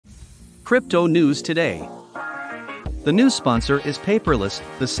Crypto news today. The news sponsor is Paperless,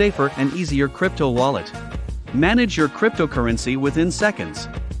 the safer and easier crypto wallet. Manage your cryptocurrency within seconds.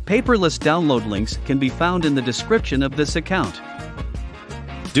 Paperless download links can be found in the description of this account.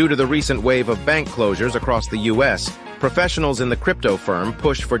 Due to the recent wave of bank closures across the U.S., professionals in the crypto firm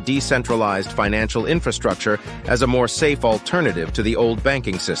push for decentralized financial infrastructure as a more safe alternative to the old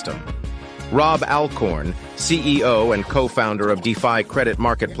banking system. Rob Alcorn, CEO and co-founder of DeFi credit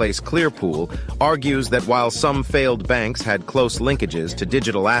marketplace Clearpool, argues that while some failed banks had close linkages to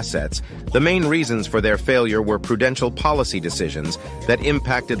digital assets, the main reasons for their failure were prudential policy decisions that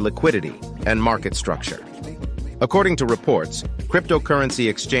impacted liquidity and market structure. According to reports, cryptocurrency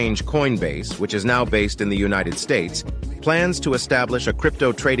exchange Coinbase, which is now based in the United States, plans to establish a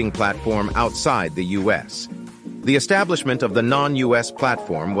crypto trading platform outside the U.S. The establishment of the non-U.S.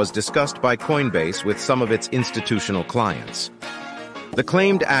 platform was discussed by Coinbase with some of its institutional clients. The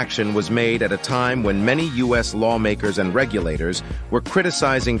claimed action was made at a time when many U.S. lawmakers and regulators were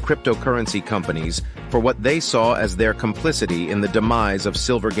criticizing cryptocurrency companies for what they saw as their complicity in the demise of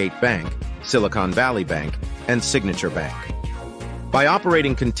Silvergate Bank, Silicon Valley Bank, and Signature Bank. By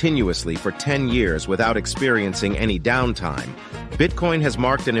operating continuously for 10 years without experiencing any downtime, Bitcoin has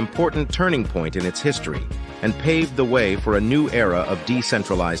marked an important turning point in its history and paved the way for a new era of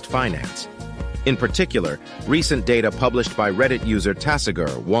decentralized finance. In particular, recent data published by Reddit user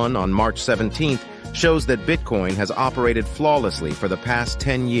Tassiger1 on March 17th shows that Bitcoin has operated flawlessly for the past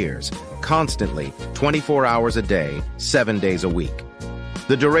 10 years, constantly, 24 hours a day, 7 days a week.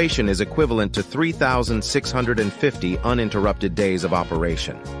 The duration is equivalent to 3,650 uninterrupted days of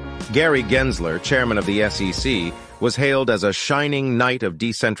operation. Gary Gensler, chairman of the SEC, was hailed as a shining knight of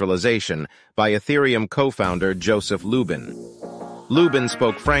decentralization by Ethereum co-founder Joseph Lubin. Lubin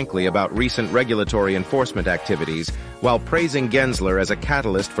spoke frankly about recent regulatory enforcement activities while praising Gensler as a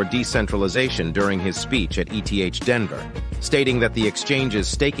catalyst for decentralization during his speech at ETH Denver, stating that the exchange's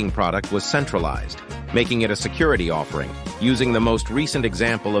staking product was centralized, making it a security offering, using the most recent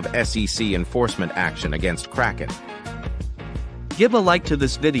example of SEC enforcement action against Kraken. Give a like to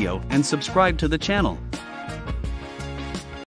this video and subscribe to the channel.